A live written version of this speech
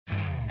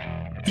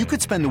You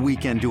could spend the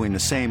weekend doing the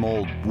same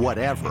old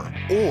whatever,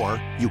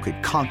 or you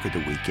could conquer the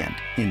weekend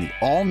in the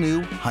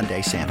all-new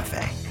Hyundai Santa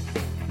Fe.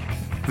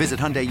 Visit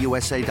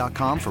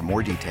HyundaiUSA.com for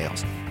more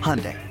details.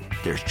 Hyundai,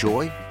 there's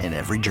joy in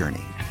every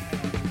journey.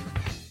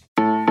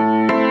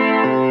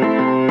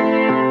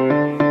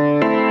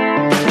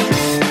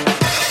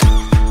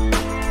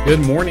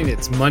 Good morning,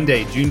 it's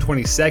Monday, June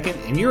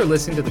 22nd, and you are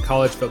listening to the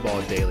College Football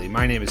Daily.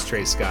 My name is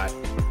Trey Scott.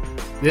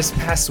 This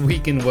past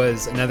weekend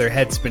was another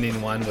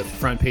head-spinning one with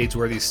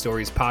front-page-worthy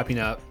stories popping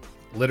up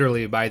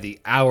literally by the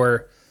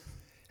hour.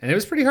 And it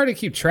was pretty hard to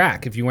keep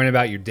track. If you went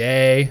about your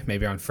day,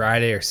 maybe on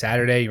Friday or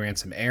Saturday, you ran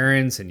some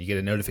errands and you get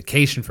a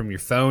notification from your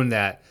phone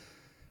that,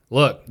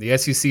 look, the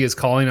SEC is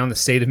calling on the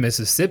state of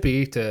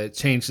Mississippi to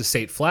change the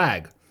state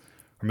flag.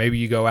 Or maybe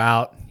you go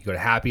out, you go to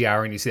happy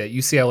hour, and you see that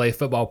UCLA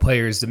football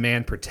players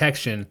demand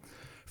protection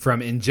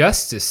from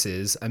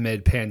injustices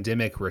amid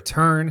pandemic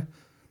return.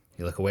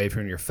 You look away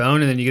from your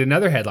phone, and then you get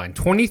another headline.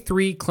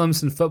 23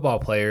 Clemson football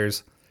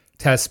players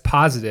test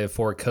positive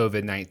for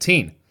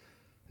COVID-19.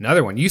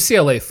 Another one,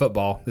 UCLA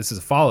football, this is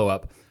a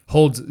follow-up,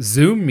 holds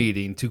Zoom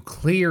meeting to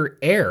clear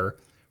air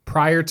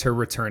prior to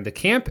return to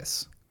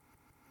campus.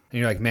 And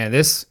you're like, man,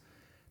 this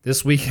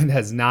weekend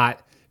has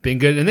not been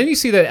good. And then you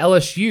see that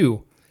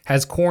LSU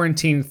has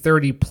quarantined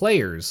 30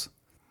 players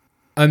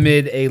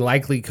amid a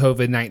likely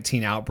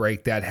COVID-19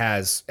 outbreak that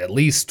has at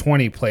least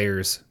 20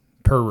 players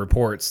per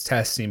reports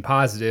testing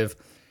positive.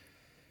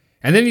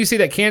 And then you see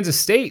that Kansas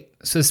State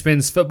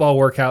suspends football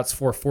workouts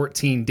for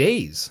 14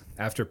 days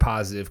after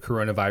positive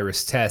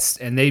coronavirus tests,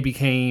 and they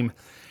became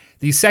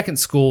the second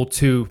school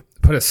to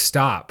put a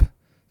stop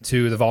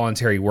to the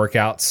voluntary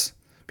workouts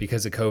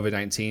because of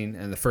COVID-19,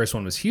 and the first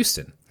one was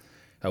Houston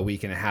a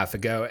week and a half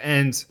ago.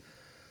 And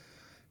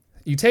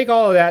you take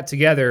all of that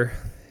together,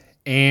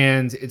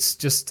 and it's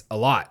just a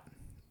lot.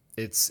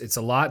 It's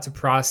a lot to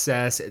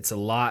process. It's a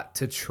lot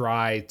to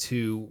try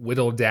to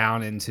whittle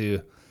down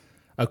into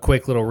a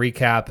quick little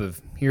recap of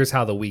here's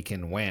how the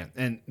weekend went.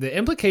 And the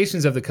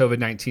implications of the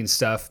COVID-19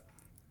 stuff,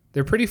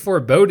 they're pretty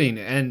foreboding,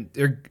 and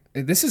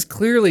this is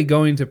clearly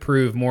going to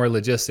prove more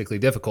logistically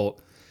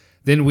difficult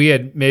than we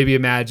had maybe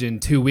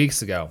imagined 2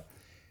 weeks ago.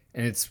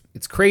 And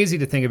it's crazy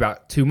to think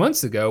about 2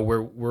 months ago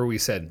where we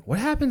said, what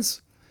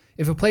happens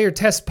if a player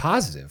tests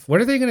positive?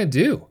 What are they going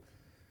to do?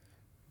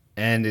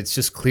 And it's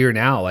just clear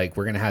now, like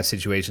we're going to have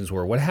situations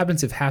where what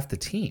happens if half the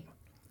team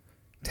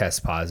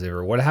tests positive,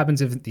 or what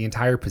happens if the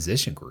entire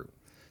position group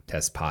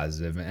tests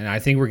positive? And I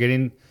think we're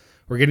getting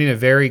a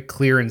very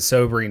clear and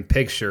sobering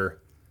picture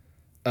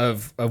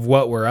of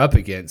what we're up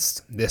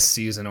against this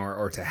season,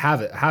 or to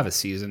have a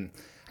season.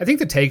 I think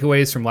the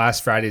takeaways from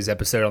last Friday's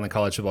episode on the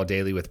College Football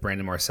Daily with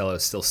Brandon Marcello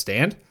still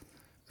stand.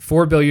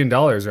 $4 billion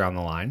are on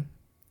the line.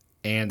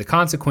 And the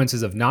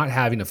consequences of not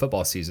having a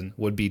football season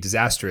would be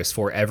disastrous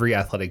for every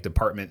athletic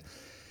department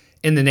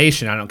in the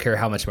nation. I don't care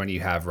how much money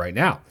you have right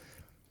now.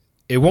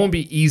 It won't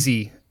be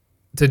easy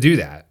to do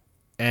that.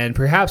 And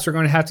perhaps we're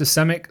going to have to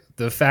stomach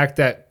the fact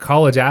that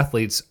college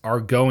athletes are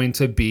going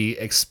to be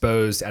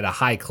exposed at a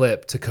high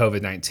clip to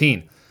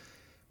COVID-19.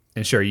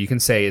 And sure, you can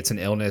say it's an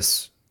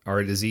illness or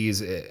a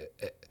disease,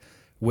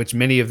 which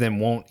many of them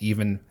won't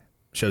even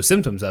show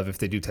symptoms of if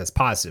they do test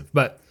positive.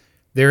 But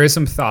there is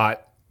some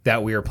thought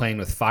that we are playing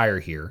with fire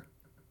here.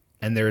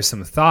 And there is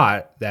some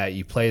thought that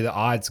you play the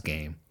odds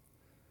game,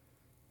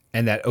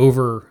 and that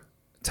over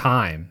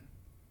time,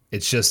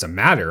 it's just a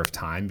matter of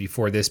time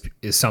before this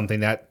is something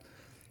that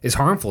is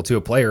harmful to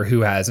a player who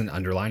has an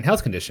underlying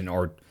health condition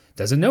or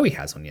doesn't know he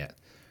has one yet.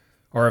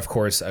 Or, of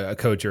course, a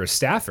coach or a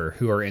staffer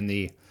who are in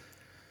the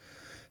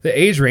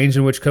age range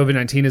in which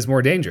COVID-19 is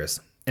more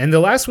dangerous. And the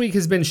last week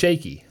has been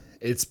shaky.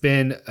 It's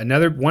been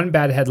one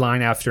bad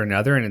headline after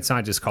another, and it's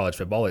not just college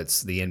football.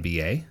 It's the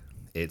NBA.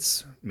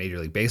 It's Major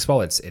League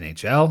Baseball, it's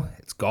NHL,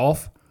 it's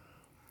golf.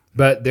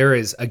 But there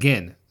is,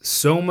 again,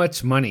 so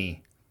much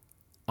money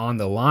on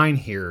the line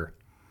here.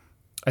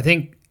 I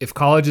think if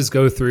colleges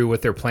go through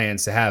with their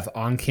plans to have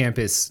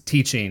on-campus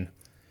teaching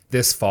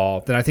this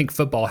fall, then I think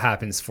football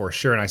happens for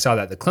sure. And I saw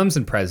that the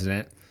Clemson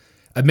president,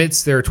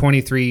 amidst their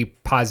 23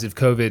 positive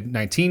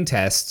COVID-19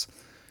 tests,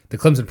 the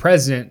Clemson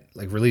president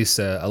released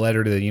a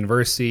letter to the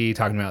university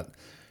talking about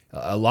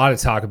a lot of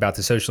talk about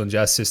the social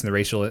injustice and the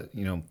racial,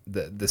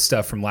 the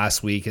stuff from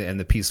last week and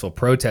the peaceful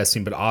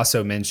protesting, but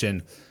also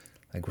mentioned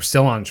we're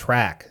still on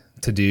track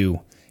to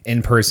do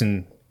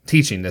in-person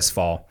teaching this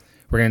fall.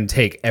 We're going to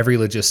take every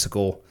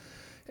logistical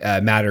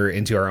matter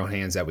into our own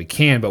hands that we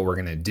can, but we're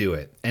going to do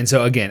it. And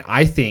so again,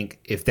 I think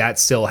if that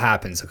still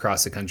happens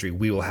across the country,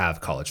 we will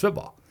have college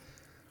football.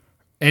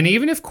 And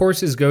even if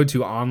courses go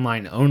to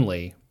online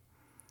only,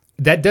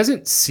 that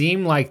doesn't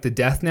seem like the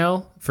death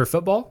knell for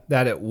football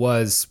that it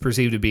was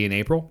perceived to be in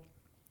April.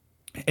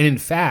 And in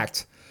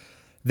fact,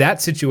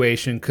 that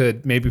situation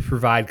could maybe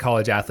provide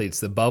college athletes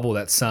the bubble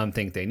that some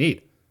think they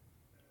need.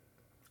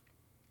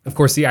 Of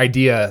course, the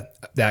idea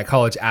that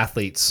college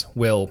athletes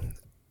will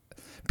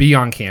be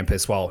on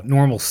campus while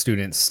normal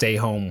students stay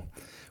home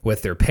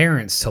with their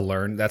parents to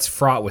learn, that's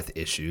fraught with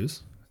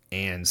issues.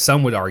 And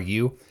some would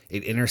argue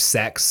it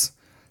intersects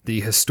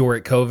the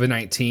historic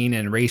COVID-19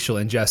 and racial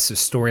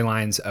injustice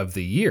storylines of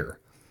the year.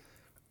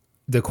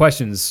 The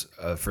questions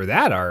for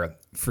that are,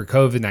 for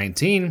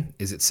COVID-19,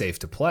 is it safe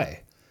to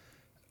play?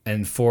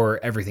 And for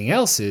everything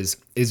else is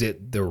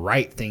it the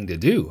right thing to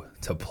do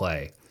to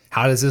play?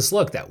 How does this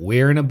look that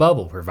we're in a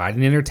bubble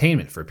providing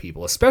entertainment for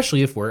people,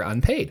 especially if we're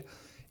unpaid?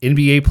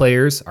 NBA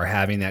players are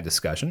having that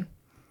discussion.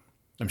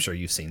 I'm sure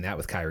you've seen that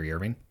with Kyrie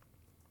Irving.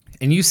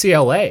 And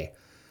UCLA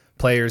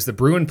players, the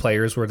Bruin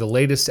players, were the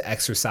latest to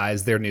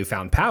exercise their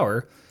newfound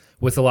power,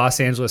 with the Los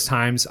Angeles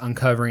Times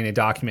uncovering a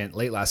document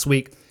late last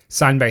week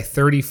signed by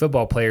 30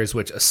 football players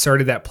which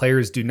asserted that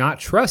players do not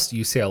trust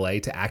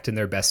UCLA to act in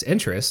their best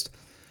interest,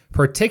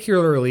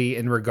 particularly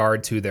in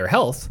regard to their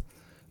health,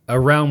 a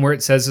realm where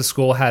it says the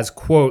school has,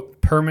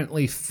 quote,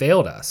 permanently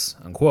failed us,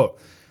 unquote.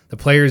 The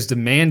players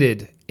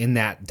demanded in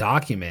that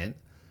document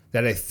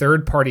that a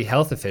third-party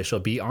health official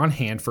be on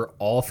hand for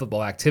all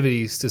football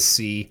activities to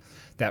see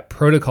that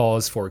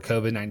protocols for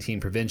COVID-19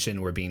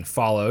 prevention were being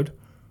followed.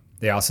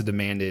 They also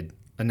demanded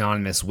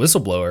anonymous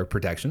whistleblower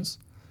protections.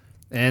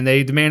 And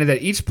they demanded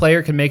that each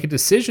player can make a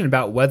decision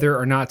about whether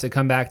or not to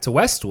come back to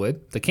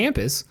Westwood, the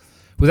campus,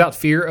 without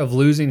fear of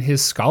losing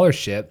his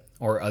scholarship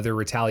or other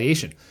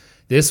retaliation.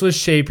 This was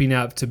shaping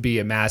up to be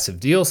a massive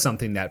deal,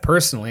 something that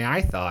personally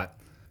I thought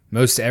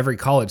most every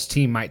college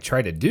team might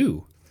try to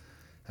do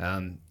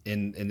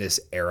in this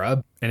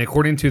era. And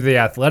according to The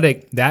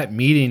Athletic, that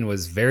meeting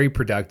was very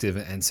productive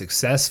and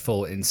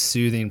successful in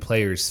soothing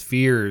players'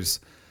 fears.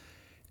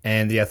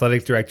 And the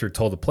athletic director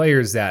told the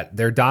players that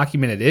their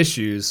documented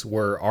issues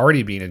were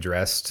already being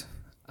addressed.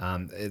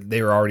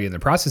 They were already in the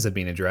process of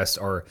being addressed,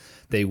 or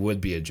they would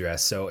be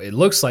addressed. So it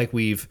looks like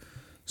we've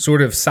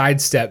sort of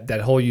sidestepped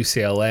that whole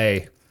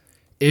UCLA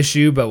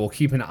issue, but we'll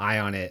keep an eye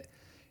on it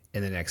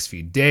in the next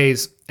few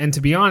days. And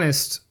to be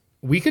honest,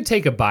 we could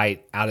take a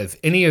bite out of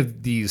any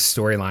of these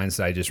storylines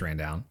that I just ran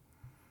down.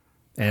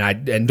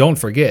 And don't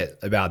forget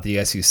about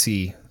the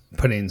SEC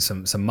putting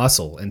some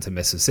muscle into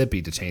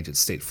Mississippi to change its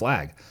state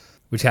flag,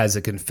 which has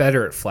a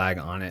Confederate flag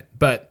on it.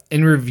 But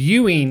in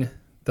reviewing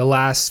the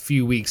last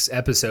few weeks'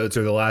 episodes,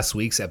 or the last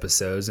week's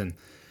episodes, and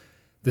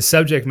the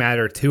subject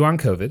matter, 2 on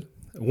COVID,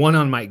 1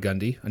 on Mike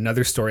Gundy,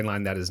 another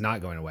storyline that is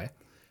not going away,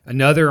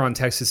 another on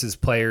Texas's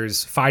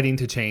players fighting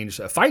to change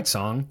a fight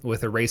song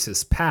with a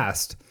racist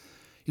past.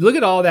 You look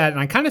at all that, and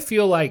I kind of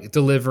feel like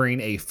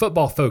delivering a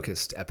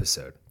football-focused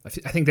episode. I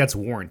think that's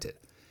warranted.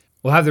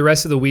 We'll have the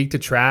rest of the week to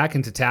track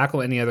and to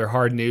tackle any other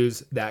hard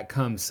news that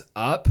comes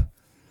up.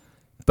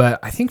 But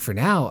I think for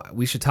now,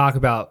 we should talk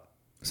about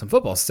some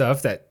football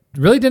stuff that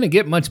really didn't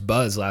get much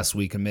buzz last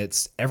week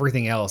amidst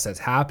everything else that's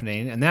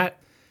happening. And that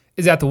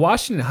is that the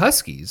Washington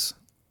Huskies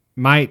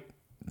might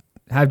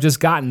have just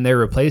gotten their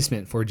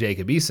replacement for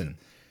Jacob Eason.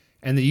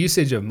 And the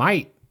usage of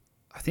might,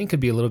 I think, could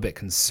be a little bit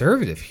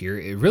conservative here.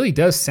 It really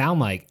does sound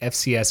like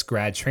FCS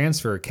grad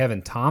transfer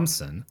Kevin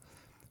Thompson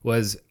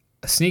was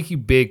a sneaky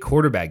big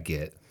quarterback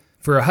get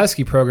for a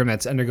Husky program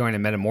that's undergoing a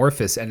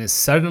metamorphosis and is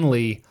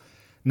suddenly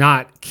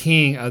not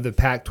king of the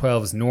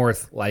Pac-12's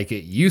North like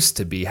it used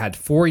to be. Had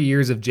 4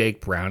 years of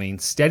Jake Browning,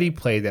 steady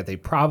play that they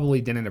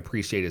probably didn't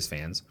appreciate as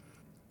fans.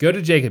 Go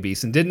to Jacob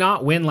Eason, did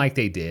not win like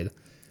they did.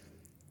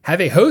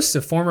 Have a host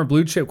of former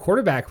blue chip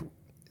quarterback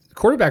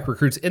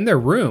recruits in their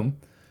room,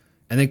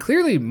 and they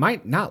clearly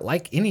might not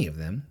like any of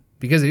them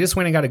because they just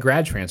went and got a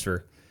grad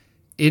transfer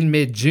in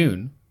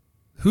mid-June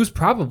who's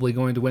probably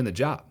going to win the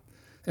job.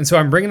 And so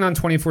I'm bringing on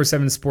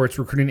 24/7 Sports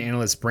recruiting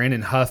analyst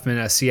Brandon Huffman,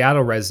 a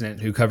Seattle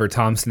resident who covered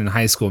Thompson in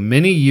high school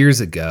many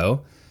years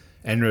ago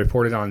and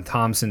reported on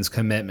Thompson's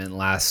commitment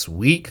last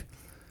week.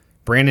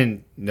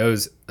 Brandon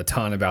knows a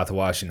ton about the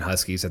Washington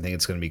Huskies. I think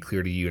it's going to be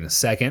clear to you in a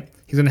second.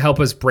 He's going to help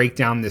us break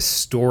down this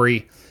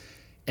story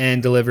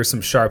and deliver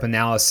some sharp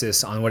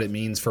analysis on what it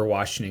means for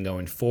Washington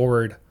going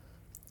forward.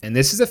 And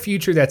this is a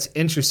future that's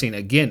interesting.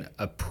 Again,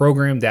 a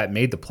program that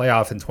made the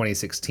playoff in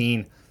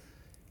 2016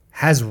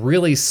 has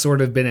really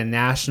sort of been a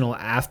national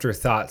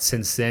afterthought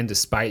since then,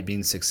 despite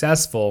being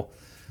successful.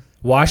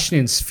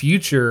 Washington's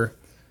future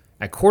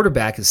at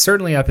quarterback is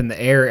certainly up in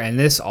the air, and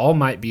this all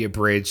might be a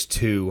bridge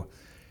to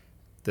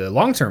the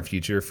long-term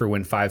future for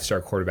when 5-star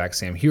quarterback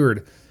Sam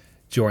Heward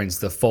joins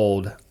the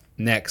fold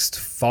next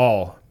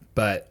fall.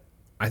 But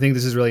I think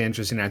this is really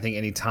interesting. I think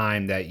any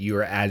time that you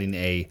are adding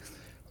a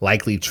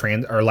likely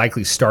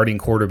starting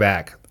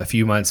quarterback a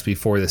few months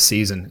before the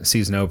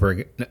season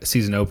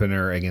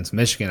opener against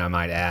Michigan, I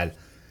might add,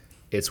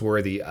 it's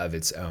worthy of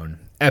its own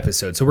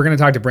episode. So we're going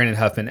to talk to Brandon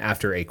Huffman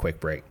after a quick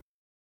break.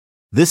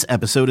 This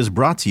episode is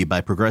brought to you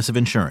by Progressive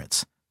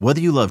Insurance. Whether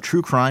you love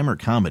true crime or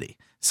comedy,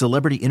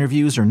 celebrity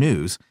interviews or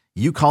news,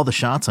 you call the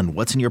shots on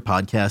what's in your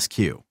podcast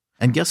queue.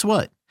 And guess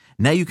what?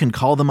 Now you can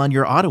call them on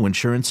your auto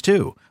insurance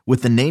too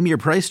with the Name Your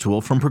Price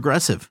tool from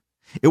Progressive.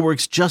 It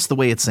works just the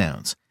way it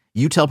sounds.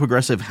 You tell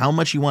Progressive how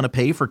much you want to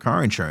pay for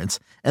car insurance,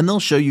 and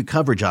they'll show you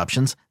coverage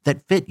options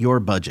that fit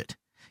your budget.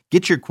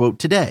 Get your quote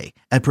today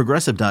at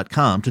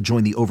Progressive.com to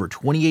join the over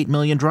 28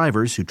 million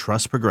drivers who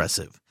trust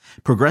Progressive.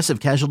 Progressive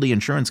Casualty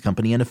Insurance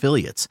Company and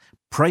Affiliates.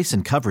 Price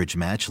and coverage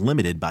match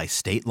limited by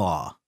state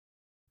law.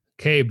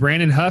 Okay,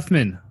 Brandon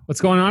Huffman,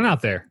 what's going on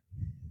out there?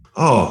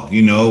 Oh,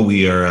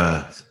 we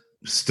are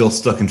still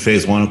stuck in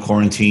phase one of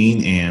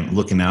quarantine and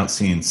looking out,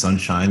 seeing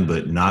sunshine,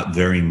 but not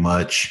very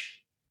much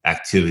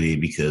activity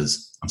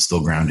because I'm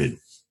still grounded.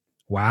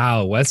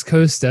 Wow, West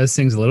Coast does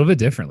things a little bit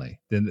differently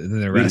than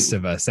the rest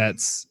of us.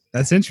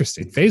 That's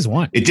interesting. Phase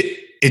one.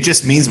 It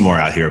just means more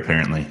out here,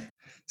 apparently.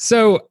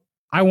 So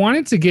I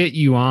wanted to get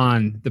you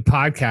on the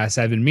podcast.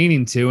 I've been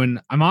meaning to, and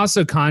I'm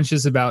also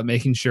conscious about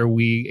making sure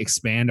we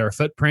expand our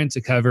footprint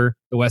to cover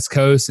the West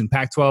Coast and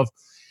Pac-12.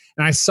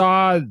 And I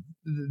saw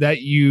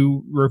that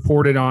you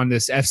reported on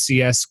this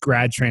FCS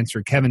grad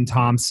transfer, Kevin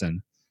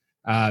Thompson,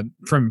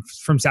 from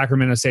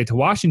Sacramento State to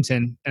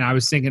Washington. And I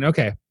was thinking,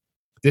 okay,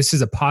 this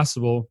is a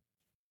possible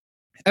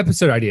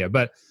episode idea,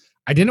 but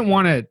I didn't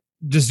want to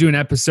just do an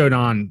episode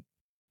on,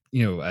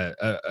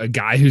 a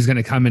guy who's going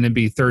to come in and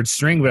be third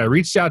string. But I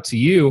reached out to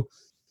you,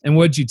 and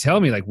what'd you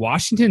tell me? Like,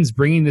 Washington's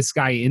bringing this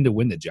guy in to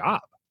win the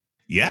job.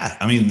 Yeah,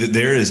 I mean,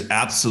 there is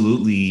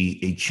absolutely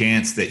a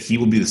chance that he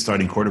will be the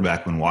starting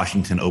quarterback when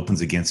Washington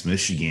opens against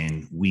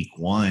Michigan week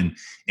one.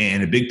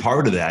 And a big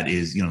part of that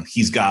is,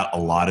 he's got a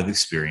lot of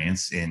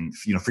experience. And,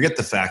 forget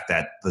the fact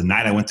that the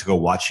night I went to go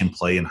watch him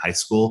play in haj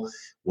school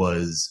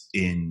was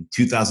in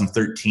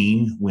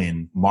 2013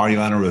 when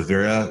Mariano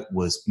Rivera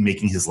was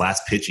making his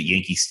last pitch at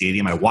Yankee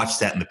Stadium. I watched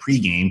that in the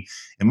pregame,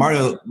 and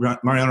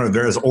Mariano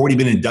Rivera has already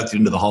been inducted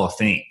into the Hall of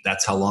Fame.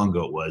 That's how long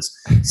ago it was.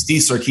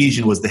 Steve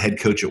Sarkisian was the head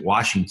coach at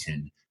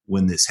Washington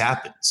when this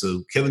happened.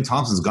 So Kevin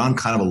Thompson's gone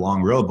kind of a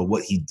long road, but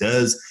what he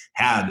does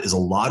have is a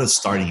lot of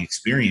starting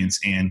experience.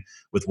 And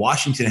with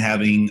Washington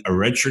having a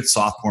redshirt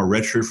sophomore,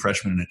 redshirt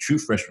freshman, and a true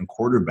freshman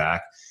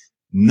quarterback,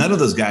 none of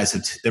those guys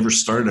have ever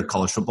started a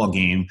college football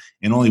game,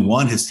 and only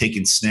one has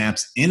taken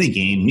snaps in a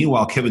game.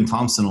 Meanwhile, Kevin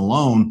Thompson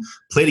alone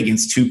played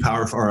against two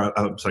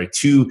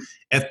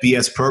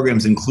FBS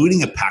programs,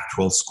 including a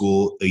Pac-12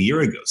 school a year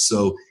ago.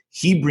 So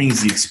he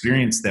brings the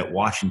experience that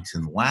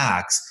Washington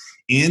lacks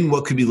in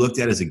what could be looked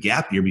at as a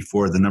gap year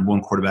before the number one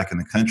quarterback in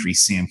the country,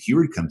 Sam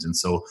Heward, comes in.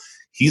 So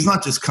he's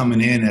not just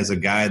coming in as a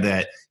guy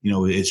that,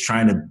 is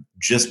trying to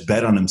just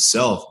bet on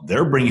himself.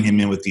 They're bringing him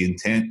in with the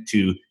intent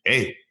to,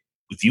 hey,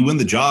 if you win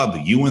the job,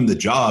 you win the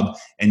job.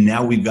 And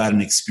now we've got an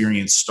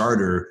experienced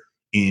starter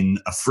in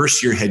a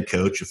first-year head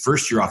coach, a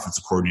first-year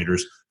offensive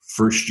coordinators,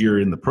 first year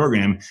in the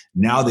program.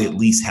 Now they at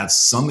least have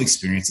some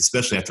experience,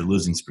 especially after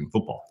losing spring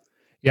football.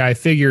 Yeah, I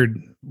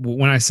figured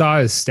when I saw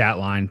his stat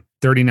line,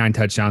 39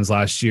 touchdowns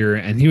last year,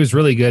 and he was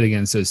really good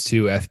against those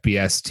two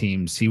FBS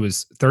teams. He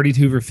was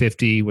 32 for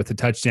 50 with a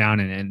touchdown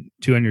and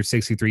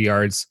 263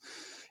 yards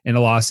in a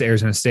loss to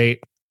Arizona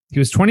State. He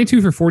was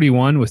 22 for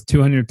 41 with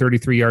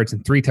 233 yards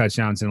and 3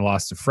 touchdowns in a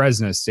loss to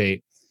Fresno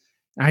State.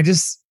 It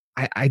just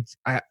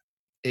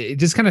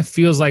kind of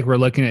feels like we're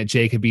looking at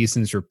Jacob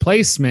Eason's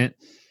replacement,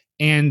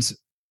 and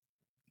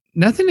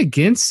nothing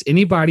against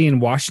anybody in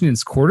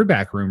Washington's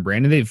quarterback room,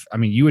 Brandon.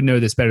 You would know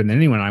this better than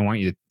anyone. I want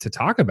you to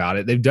talk about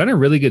it. They've done a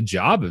really good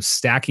job of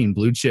stacking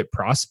blue chip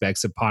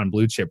prospects upon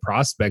blue chip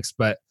prospects,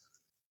 but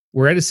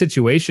we're at a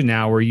situation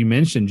now where you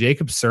mentioned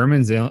Jacob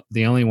Sermon's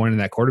the only one in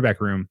that quarterback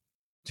room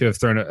to have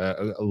thrown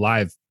a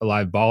live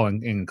ball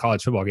in a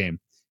college football game.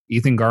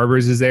 Ethan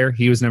Garbers is there.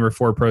 He was number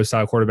 4 pro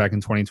style quarterback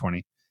in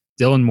 2020.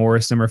 Dylan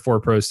Morris, number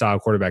 4 pro style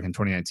quarterback in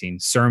 2019.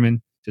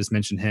 Sermon, just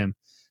mentioned him,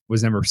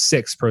 was number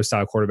 6 pro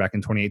style quarterback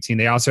in 2018.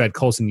 They also had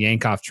Colson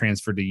Yankoff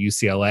transferred to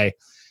UCLA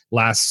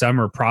last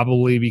summer,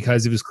 probably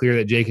because it was clear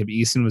that Jacob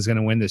Eason was going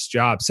to win this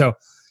job. So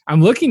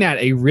I'm looking at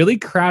a really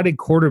crowded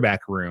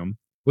quarterback room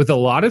with a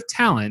lot of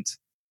talent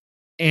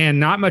and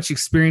not much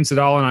experience at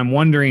all. And I'm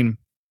wondering,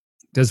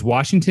 does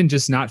Washington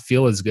just not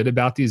feel as good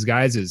about these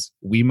guys as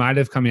we might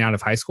have coming out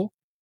of high school?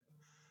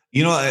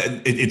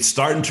 It's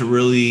starting to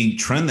really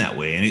trend that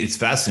way. And it's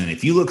fascinating.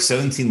 If you look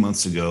 17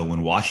 months ago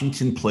when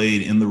Washington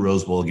played in the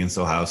Rose Bowl against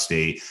Ohio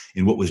State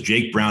in what was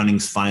Jake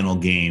Browning's final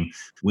game,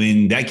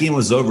 when that game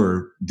was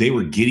over, they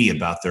were giddy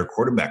about their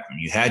quarterback room.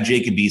 You had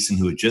Jacob Eason,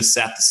 who had just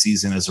sat the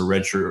season as a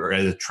redshirt or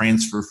as a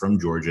transfer from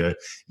Georgia.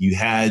 You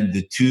had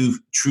the 2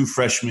 true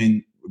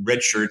freshmen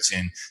red shirts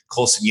in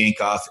Colson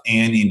Yankoff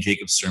and in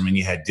Jacob Sermon.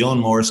 You had Dylan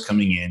Morris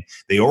coming in.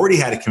 They already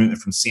had a commitment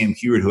from Sam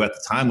Heward, who at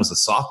the time was a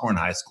sophomore in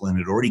high school and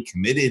had already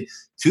committed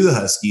to the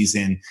Huskies.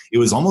 And it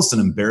was almost an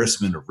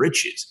embarrassment of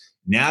riches.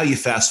 Now you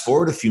fast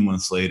forward a few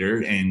months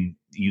later and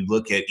you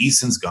look at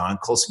Eason's gone,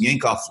 Colson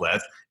Yankoff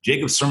left.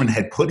 Jacob Sermon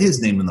had put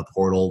his name in the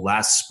portal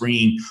last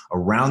spring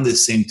around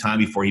this same time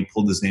before he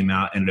pulled his name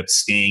out, ended up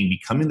staying,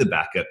 becoming the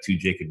backup to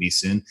Jacob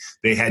Eason.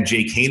 They had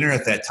Jake Hayner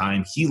at that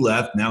time. He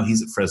left. Now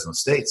he's at Fresno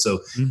State. So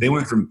they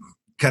went from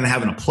kind of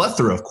having a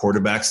plethora of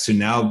quarterbacks to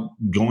now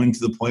going to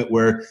the point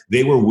where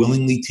they were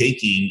willingly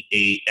taking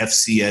a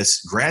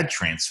FCS grad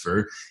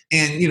transfer.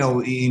 And,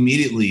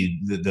 immediately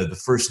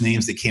the first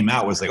names that came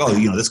out was like,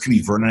 this could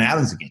be Vernon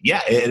Adams again.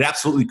 Yeah, it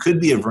absolutely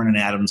could be a Vernon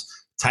Adams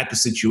type of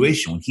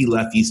situation. When he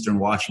left Eastern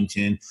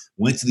Washington,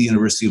 went to the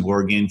University of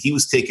Oregon, he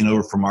was taken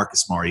over for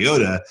Marcus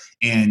Mariota,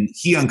 and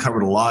he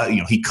uncovered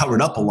he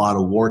covered up a lot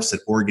of warts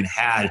that Oregon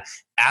had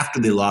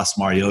after they lost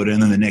Mariota.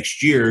 And then the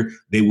next year,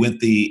 they went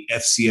the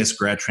FCS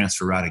grad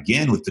transfer route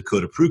again with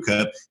Dakota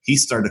Prukup. He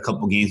started a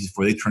couple games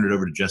before they turned it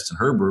over to Justin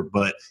Herbert,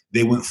 but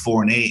they went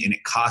 4-8, and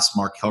it cost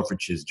Mark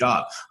Helfrich his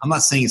job. I'm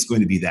not saying it's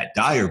going to be that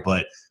dire,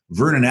 but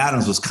Vernon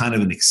Adams was kind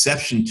of an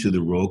exception to the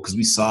rule because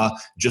we saw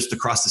just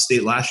across the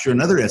state last year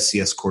another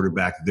FCS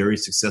quarterback, very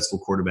successful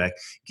quarterback,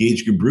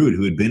 Gage Gabrud,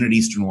 who had been at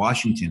Eastern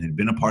Washington, had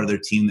been a part of their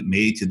team that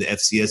made it to the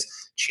FCS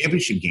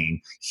championship game.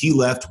 He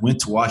left, went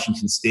to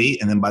Washington State,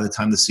 and then by the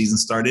time the season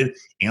started,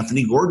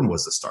 Anthony Gordon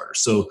was the starter.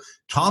 So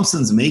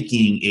Thompson's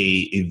making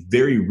a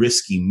very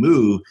risky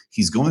move.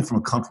 He's going from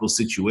a comfortable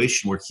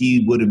situation where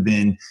he would have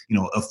been,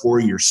 a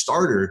 4-year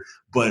starter,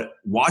 but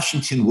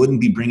Washington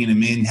wouldn't be bringing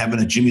him in, having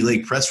a Jimmy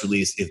Lake press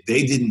release if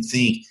they didn't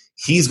think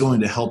he's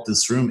going to help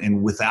this room.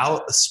 And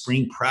without a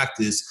spring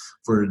practice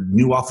for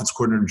new offense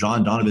coordinator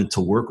John Donovan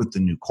to work with the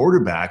new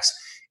quarterbacks,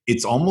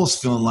 it's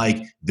almost feeling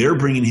like they're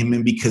bringing him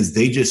in because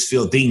they just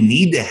feel they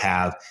need to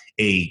have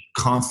a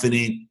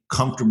confident,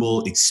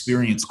 comfortable,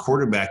 experienced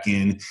quarterback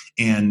in,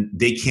 and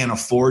they can't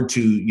afford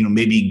to,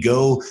 maybe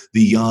go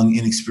the young,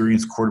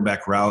 inexperienced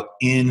quarterback route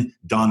in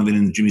Donovan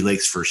and Jimmy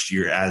Lake's first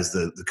year as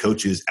the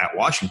coaches at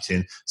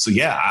Washington. So,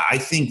 yeah, I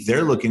think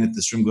they're looking at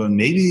this room going,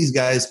 maybe these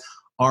guys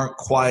aren't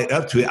quite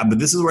up to it. But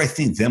this is where I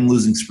think them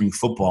losing spring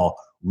football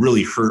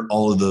really hurt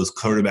all of those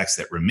quarterbacks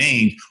that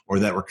remained or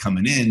that were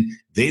coming in.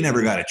 They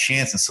never got a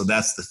chance. And so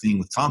that's the thing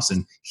with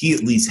Thompson. He at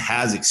least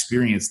has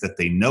experience that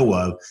they know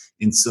of.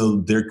 And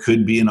so there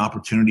could be an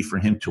opportunity for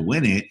him to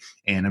win it.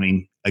 And I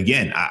mean,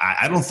 again,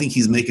 I don't think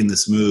he's making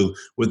this move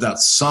without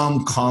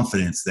some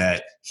confidence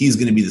that he's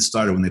going to be the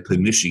starter when they play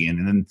Michigan.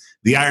 And then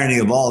the irony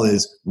of all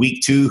is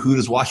week 2, who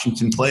does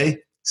Washington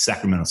play?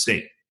 Sacramento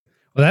State.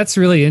 Well, that's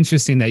really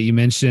interesting that you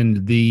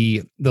mentioned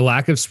the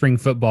lack of spring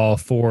football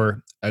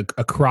for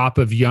a crop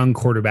of young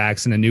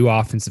quarterbacks and a new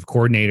offensive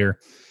coordinator,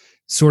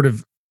 sort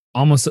of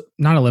almost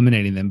not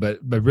eliminating them, but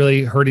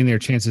really hurting their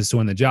chances to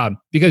win the job.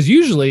 Because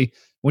usually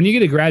when you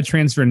get a grad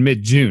transfer in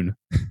mid-June,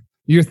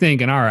 you're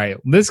thinking, all right,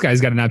 this guy's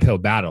got an uphill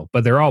battle,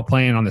 but they're all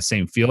playing on the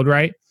same field,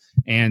 right?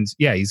 And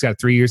yeah, he's got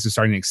 3 years of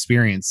starting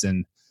experience,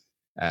 and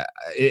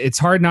it's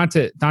hard not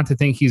to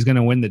think he's going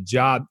to win the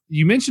job.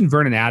 You mentioned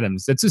Vernon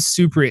Adams. That's a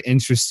super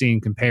interesting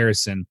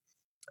comparison,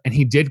 and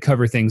he did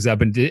cover things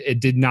up, and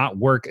it did not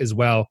work as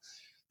well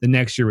the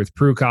next year with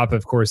Prukup.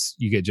 Of course,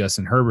 you get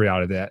Justin Herbert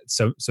out of that,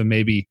 so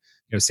maybe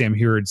Sam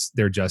Heward's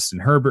their Justin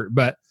Herbert.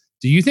 But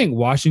do you think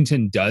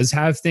Washington does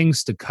have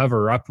things to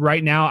cover up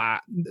right now?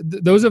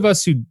 Those of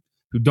us who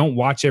don't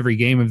watch every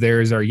game of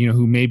theirs, or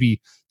who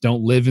maybe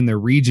don't live in the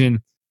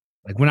region,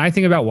 like when I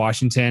think about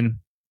Washington,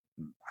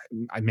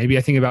 maybe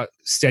I think about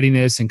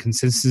steadiness and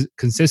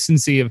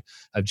consistency of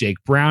Jake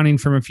Browning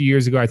from a few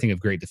years ago. I think of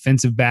great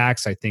defensive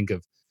backs. I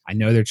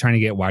know they're trying to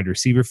get wide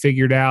receiver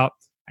figured out.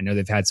 I know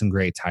they've had some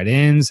great tight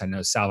ends. I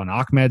know Salvon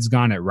Ahmed's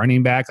gone at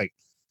running back. Like,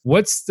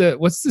 what's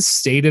the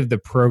state of the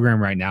program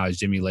right now as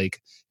Jimmy Lake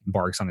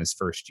embarks on his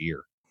first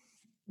year?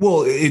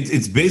 Well,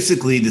 it's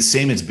basically the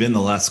same it's been the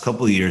last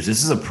couple of years.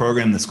 This is a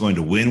program that's going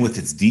to win with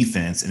its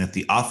defense, and if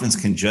the offense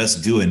can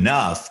just do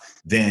enough,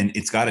 then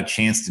it's got a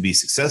chance to be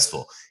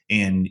successful.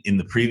 And in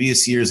the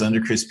previous years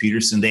under Chris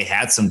Peterson, they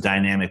had some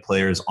dynamic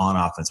players on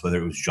offense, whether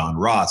it was John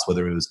Ross,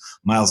 whether it was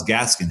Myles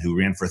Gaskin, who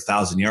ran for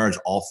 1,000 yards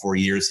all 4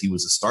 years he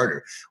was a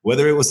starter,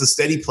 whether it was the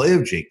steady play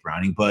of Jake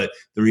Browning. But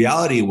the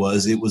reality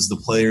was it was the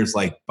players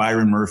like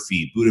Byron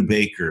Murphy, Budda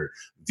Baker,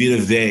 Vita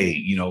Vea,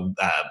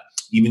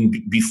 even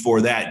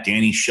before that,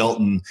 Danny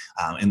Shelton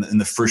in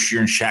the first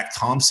year, and Shaq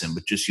Thompson.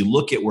 But just you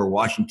look at where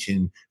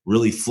Washington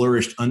really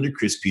flourished under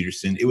Chris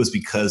Peterson, it was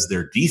because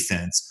their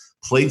defense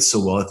played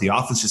so well that the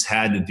offense just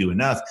had to do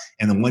enough.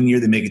 And the one year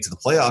they make it to the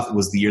playoff, it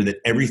was the year that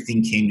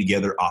everything came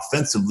together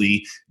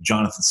offensively.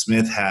 Jonathan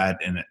Smith had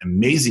an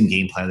amazing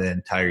game plan that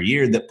entire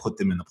year that put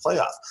them in the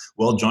playoff.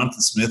 Well,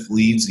 Jonathan Smith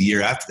leaves the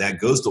year after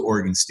that, goes to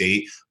Oregon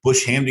State.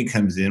 Bush Hamdan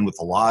comes in with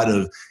a lot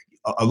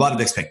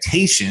of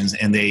expectations,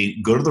 and they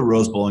go to the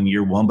Rose Bowl in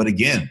year 1. But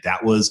again,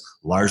 that was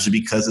largely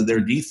because of their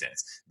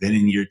defense. Then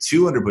in year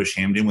 2 under Bush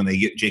Hamdan, when they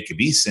get Jacob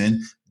Eason,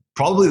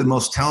 probably the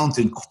most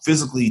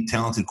physically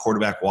talented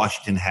quarterback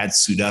Washington had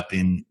suit up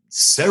in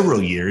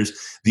several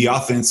years, the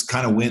offense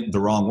kind of went the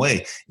wrong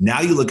way. Now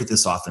you look at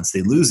this offense,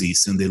 they lose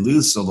Eason, they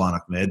lose Salvon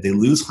Ahmed, they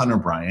lose Hunter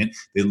Bryant,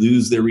 they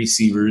lose their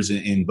receivers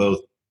in both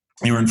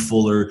Aaron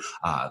Fuller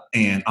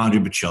and Andre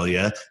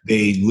Bocellia.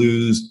 They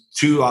lose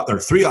 2 or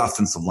 3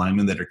 offensive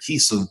linemen that are key.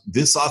 So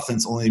this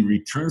offense only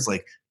returns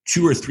like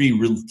 2 or 3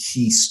 real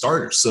key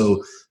starters.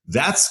 So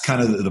that's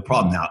kind of the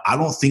problem. Now, I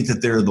don't think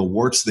that there are the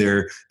warts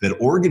there that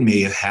Oregon may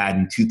have had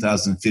in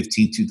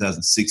 2015,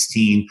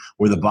 2016,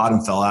 where the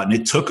bottom fell out, and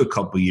it took a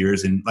couple of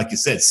years. And like you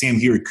said, Sam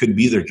Heward could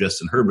be their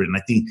Justin Herbert, and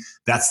I think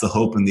that's the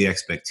hope and the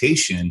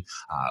expectation,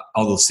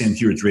 although Sam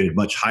Heward's rated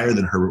much higher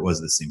than Herbert was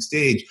at the same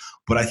stage.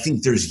 But I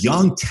think there's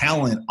young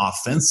talent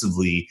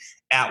offensively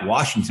at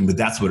Washington, but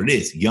that's what it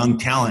is, young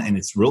talent, and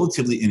it's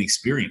relatively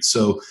inexperienced.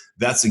 So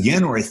that's,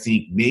 again, where I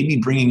think maybe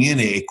bringing in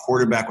a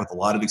quarterback with a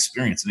lot of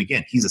experience. And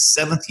again, he's a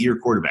 7th-year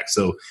quarterback,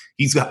 so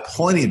he's got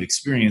plenty of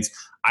experience.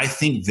 I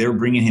think they're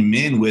bringing him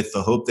in with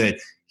the hope that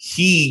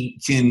he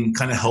can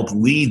kind of help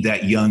lead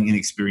that young,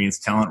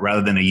 inexperienced talent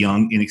rather than a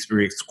young,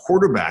 inexperienced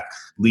quarterback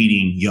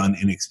leading young,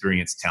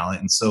 inexperienced talent.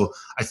 And so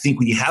I think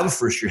when you have a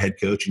first-year head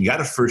coach and you got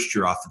a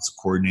first-year offensive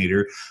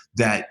coordinator,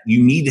 that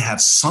you need to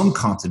have some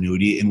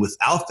continuity. And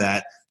without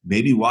that,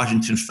 maybe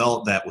Washington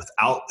felt that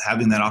without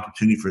having that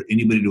opportunity for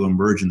anybody to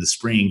emerge in the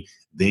spring,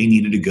 they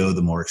needed to go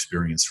the more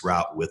experienced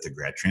route with a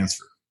grad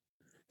transfer.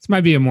 This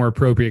might be a more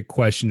appropriate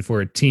question for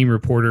a team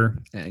reporter.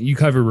 You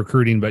cover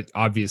recruiting, but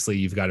obviously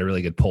you've got a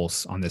really good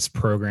pulse on this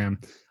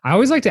program. I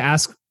always like to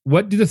ask,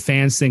 what do the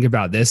fans think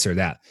about this or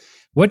that?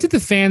 What did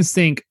the fans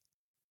think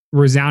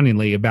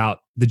resoundingly about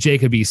the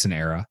Jacob Eason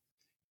era?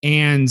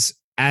 And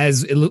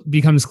as it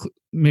becomes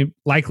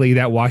likely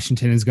that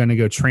Washington is going to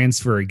go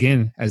transfer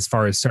again as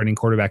far as starting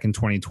quarterback in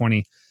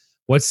 2020,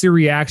 what's the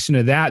reaction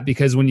to that?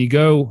 Because when you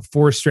go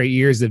 4 straight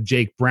years of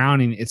Jake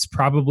Browning, it's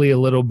probably a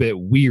little bit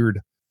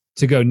weird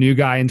to go new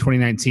guy in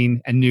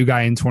 2019 and new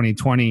guy in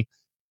 2020,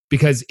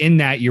 because in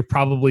that you're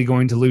probably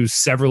going to lose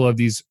several of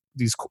these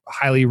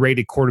highly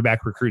rated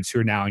quarterback recruits who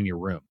are now in your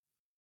room.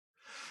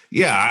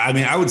 Yeah, I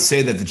mean, I would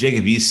say that the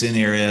Jacob Eason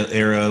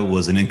era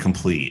was an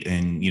incomplete,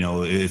 and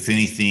if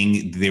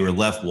anything, they were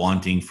left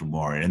wanting for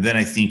more. And then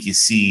I think you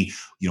see,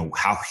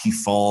 how he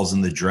falls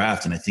in the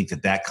draft, and I think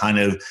that kind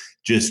of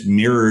just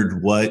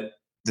mirrored what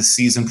the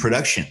season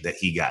production that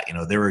he got.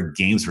 There were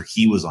games where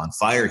he was on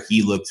fire.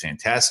 He looked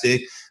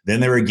fantastic. Then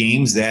there were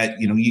games that,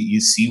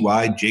 you see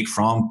why Jake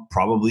Fromm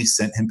probably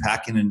sent him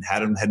packing and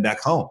had him head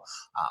back home.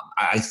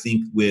 I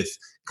think with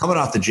coming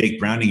off the Jake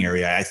Browning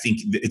area, I think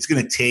it's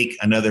going to take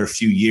another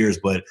few years,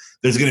 but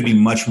there's going to be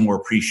much more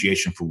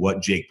appreciation for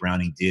what Jake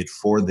Browning did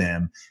for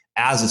them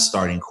as a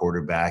starting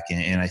quarterback.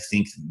 And I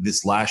think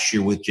this last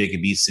year with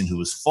Jacob Eason, who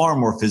was far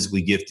more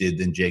physically gifted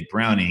than Jake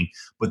Browning,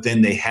 but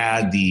then they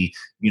had the,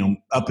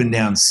 up and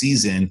down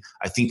season.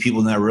 I think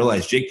people now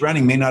realize Jake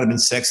Browning may not have been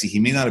sexy. He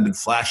may not have been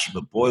flashy,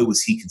 but boy,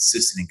 was he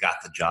consistent and got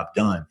the job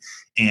done.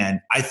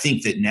 And I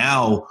think that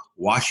now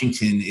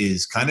Washington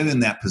is kind of in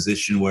that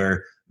position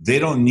where they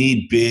don't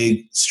need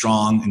big,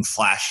 strong, and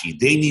flashy.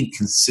 They need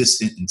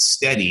consistent and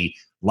steady,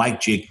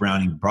 like Jake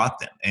Browning brought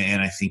them.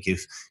 And I think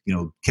if,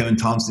 Kevin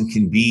Thompson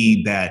can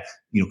be that,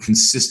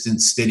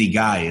 consistent, steady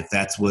guy, if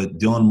that's what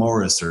Dylan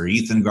Morris or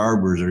Ethan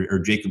Garbers or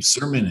Jacob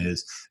Sermon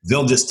is,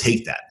 they'll just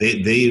take that.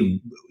 They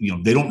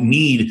don't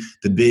need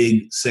the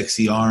big,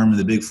 sexy arm and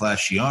the big,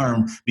 flashy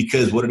arm,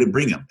 because what did it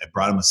bring them? It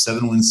brought them a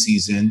 7-win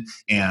season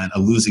and a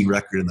losing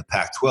record in the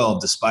Pac-12,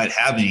 despite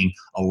having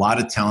a lot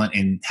of talent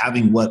and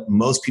having what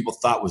most people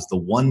thought was the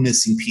one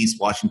missing piece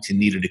Washington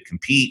needed to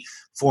compete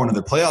for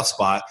another playoff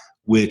spot,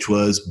 which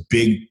was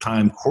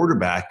big-time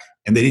quarterback,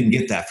 and they didn't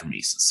get that from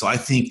Eason. So I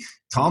think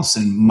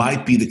Thompson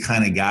might be the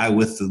kind of guy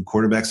with the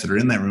quarterbacks that are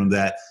in that room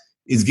that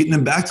is getting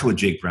them back to what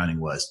Jake Browning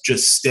was,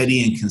 just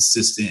steady and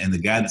consistent, and the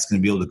guy that's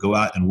going to be able to go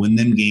out and win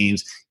them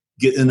games,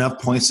 get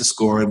enough points to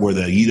score where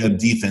the UW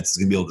defense is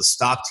going to be able to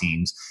stop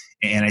teams.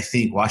 And I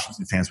think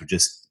Washington fans would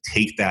just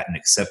take that and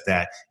accept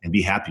that and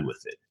be happy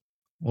with it.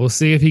 We'll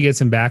see if he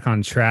gets him back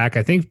on track.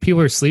 I think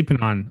people are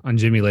sleeping on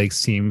Jimmy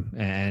Lake's team,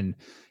 and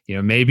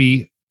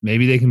maybe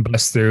they can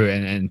bust through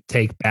and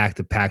take back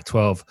the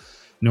Pac-12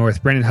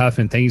 North. Brendan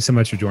Huffman, thank you so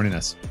much for joining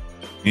us.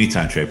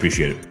 Anytime, Trey.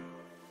 Appreciate it.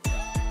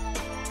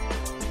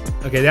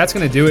 Okay, that's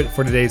going to do it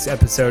for today's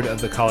episode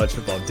of the College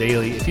Football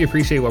Daily. If you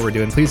appreciate what we're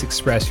doing, please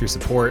express your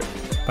support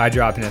by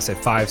dropping us a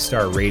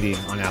 5-star rating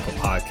on Apple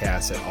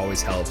Podcasts. It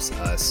always helps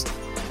us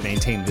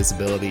maintain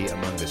visibility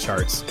among the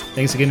charts.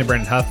 Thanks again to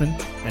Brendan Huffman,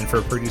 and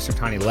for producer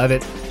Tony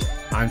Levitt,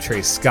 I'm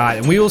Trey Scott,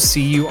 and we will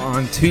see you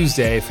on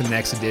Tuesday for the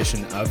next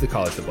edition of the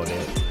College Football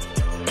Daily.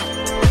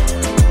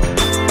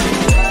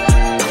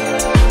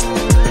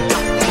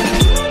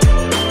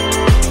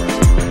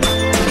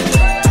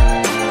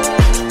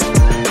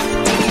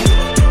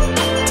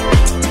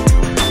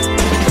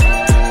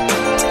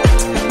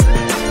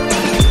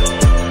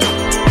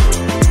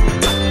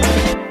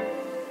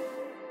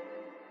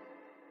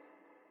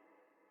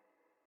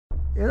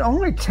 It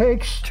only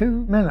takes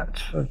 2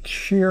 minutes of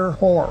sheer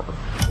horror.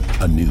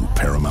 A new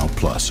Paramount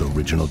Plus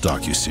original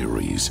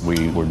docuseries.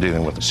 We were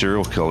dealing with a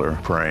serial killer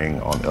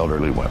preying on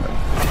elderly women.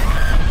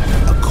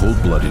 A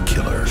cold-blooded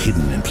killer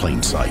hidden in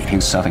plain sight.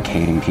 He's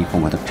suffocating people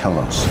with the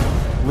pillows.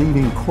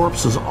 Leaving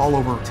corpses all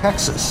over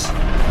Texas.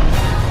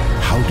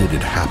 How did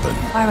it happen?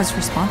 I was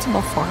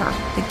responsible for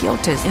her. The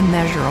guilt is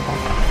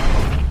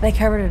immeasurable. They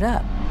covered it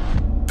up.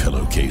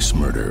 Pillowcase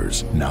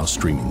Murders, now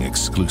streaming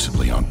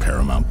exclusively on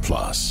Paramount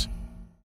Plus.